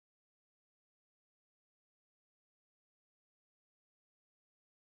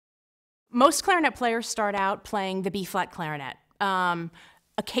Most clarinet players start out playing the B-flat clarinet.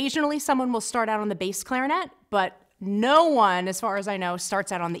 Occasionally someone will start out on the bass clarinet, but no one, as far as I know,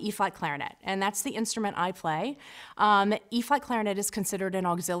 starts out on the E-flat clarinet, and that's the instrument I play. E-flat clarinet is considered an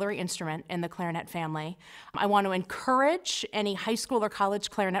auxiliary instrument in the clarinet family. I want to encourage any high school or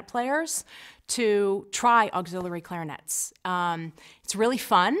college clarinet players to try auxiliary clarinets. It's really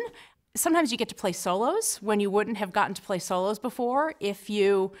fun. Sometimes you get to play solos when you wouldn't have gotten to play solos before if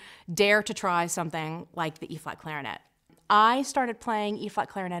you dare to try something like the E-flat clarinet. I started playing E-flat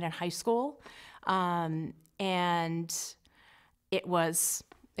clarinet in high school, and it was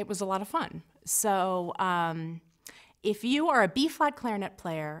a lot of fun. So if you are a B-flat clarinet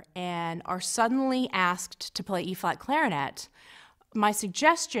player and are suddenly asked to play E-flat clarinet, my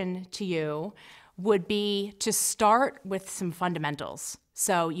suggestion to you would be to start with some fundamentals.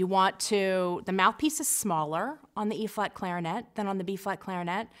 So you want to, the mouthpiece is smaller on the E-flat clarinet than on the B-flat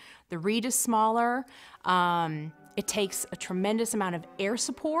clarinet. The reed is smaller. It takes a tremendous amount of air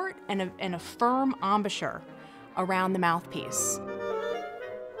support and a firm embouchure around the mouthpiece.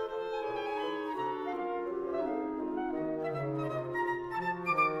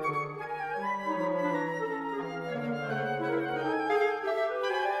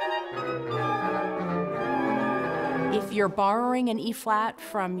 If you're borrowing an E-flat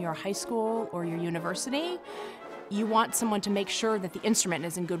from your high school or your university, you want someone to make sure that the instrument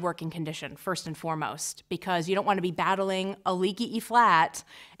is in good working condition, first and foremost, because you don't want to be battling a leaky E-flat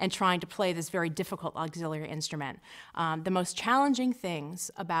and trying to play this very difficult auxiliary instrument. The most challenging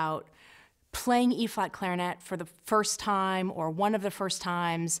things about playing E-flat clarinet for the first time or one of the first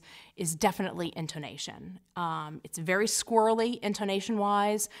times is definitely intonation. It's very squirrely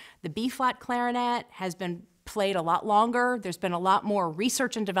intonation-wise. The B-flat clarinet has been played a lot longer. There's been a lot more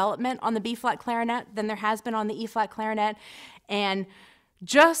research and development on the B-flat clarinet than there has been on the E-flat clarinet. And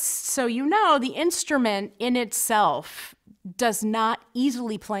just so you know, the instrument in itself does not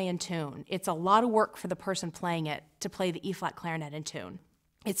easily play in tune. It's a lot of work for the person playing it to play the E-flat clarinet in tune.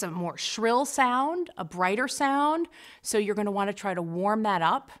 It's a more shrill sound, a brighter sound, so you're going to want to try to warm that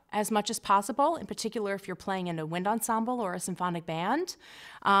up as much as possible, in particular if you're playing in a wind ensemble or a symphonic band.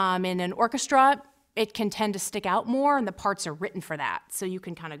 In an orchestra, it can tend to stick out more, and the parts are written for that. So you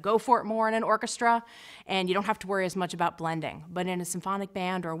can kind of go for it more in an orchestra, and you don't have to worry as much about blending. But in a symphonic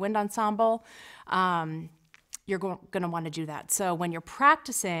band or a wind ensemble, you're going to want to do that. So when you're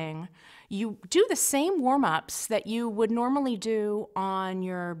practicing, you do the same warm-ups that you would normally do on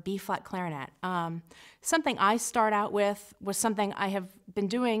your B-flat clarinet. Something I start out with was something I have been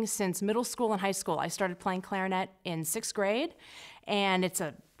doing since middle school and high school. I started playing clarinet in 6th grade, and it's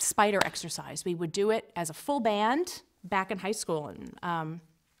a spider exercise. We would do it as a full band back in high school, and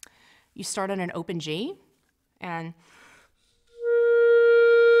you start on an open G, and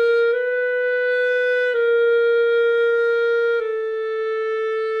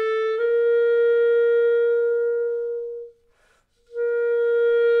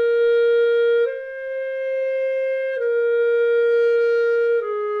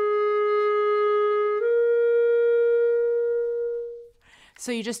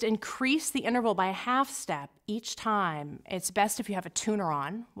so you just increase the interval by a half step each time. It's best if you have a tuner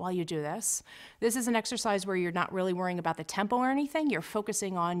on while you do this. This is an exercise where you're not really worrying about the tempo or anything. You're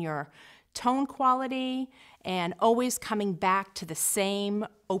focusing on your tone quality and always coming back to the same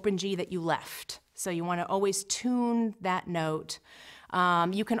open G that you left. So you want to always tune that note.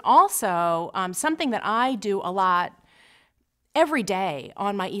 You can also, something that I do a lot every day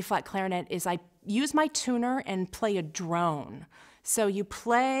on my E-flat clarinet is I use my tuner and play a drone. So you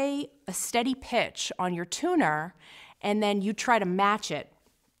play a steady pitch on your tuner, and then you try to match it.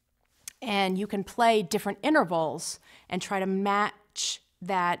 And you can play different intervals and try to match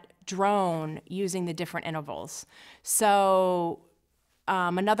that drone using the different intervals. So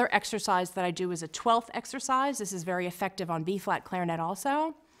another exercise that I do is a 12th exercise. This is very effective on B-flat clarinet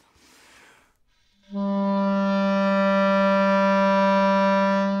also.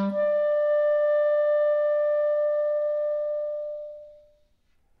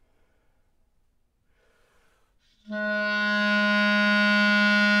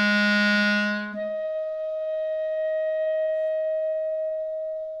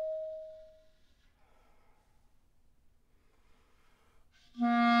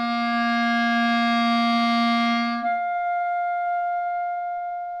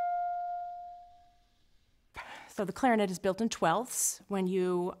 So the clarinet is built in 12ths. When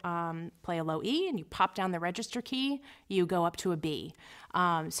you play a low E and you pop down the register key, you go up to a B.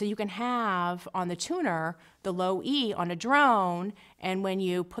 So you can have on the tuner the low E on a drone, and when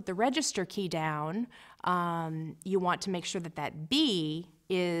you put the register key down, you want to make sure that that B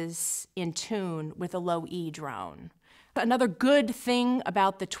is in tune with a low E drone. Another good thing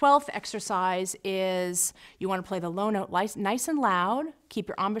about the 12th exercise is you want to play the low note nice and loud, keep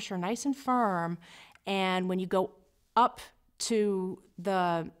your embouchure nice and firm, and when you go up to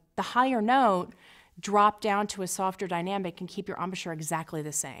the higher note, drop down to a softer dynamic and keep your embouchure exactly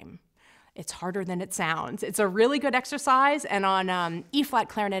the same. It's harder than it sounds. It's a really good exercise, and on E-flat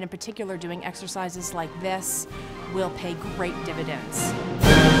clarinet in particular, doing exercises like this will pay great dividends.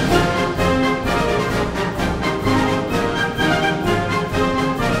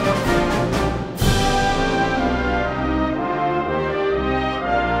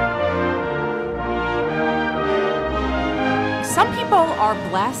 Some people are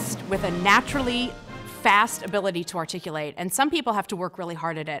blessed with a naturally fast ability to articulate, and some people have to work really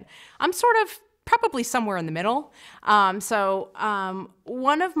hard at it. I'm sort of probably somewhere in the middle.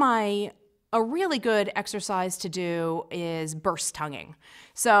 A really good exercise to do is burst tonguing.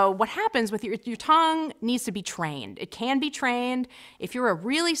 So what happens with your tongue needs to be trained. It can be trained. If you're a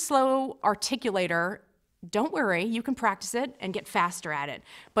really slow articulator, don't worry, you can practice it and get faster at it.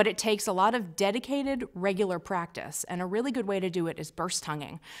 But it takes a lot of dedicated, regular practice, and a really good way to do it is burst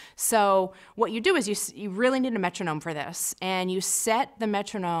tonguing. So what you do is you really need a metronome for this, and you set the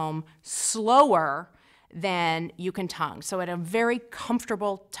metronome slower than you can tongue. So at a very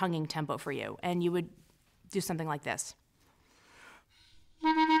comfortable tonguing tempo for you, and you would do something like this.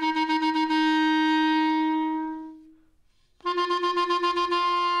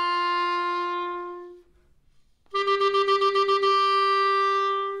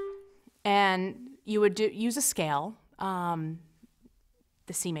 And you would use a scale, the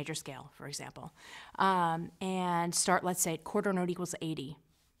C major scale, for example, and start, let's say, quarter note equals 80,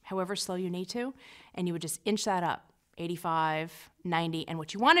 however slow you need to, and you would just inch that up, 85, 90, and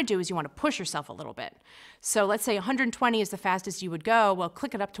what you want to do is you want to push yourself a little bit. So let's say 120 is the fastest you would go. Well,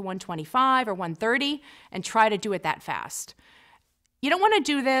 click it up to 125 or 130 and try to do it that fast. You don't want to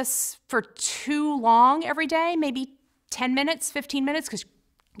do this for too long every day, maybe 10 minutes, 15 minutes, because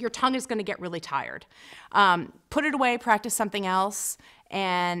your tongue is going to get really tired. Put it away, practice something else,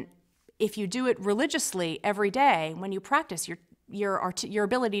 and if you do it religiously every day, when you practice, your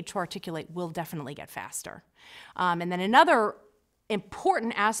ability to articulate will definitely get faster. And then another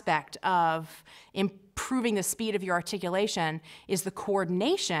important aspect of improving the speed of your articulation is the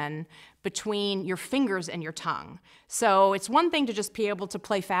coordination between your fingers and your tongue. So it's one thing to just be able to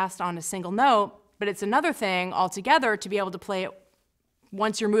play fast on a single note, but it's another thing altogether to be able to play it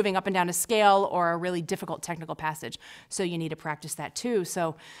once you're moving up and down a scale or a really difficult technical passage. So you need to practice that too.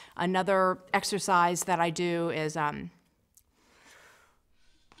 So another exercise that I do is and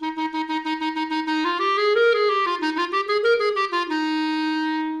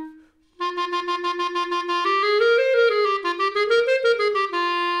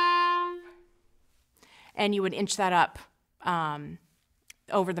you would inch that up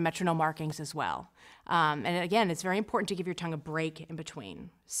over the metronome markings as well. And again, it's very important to give your tongue a break in between.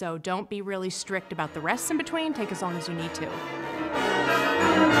 So don't be really strict about the rests in between. Take as long as you need to.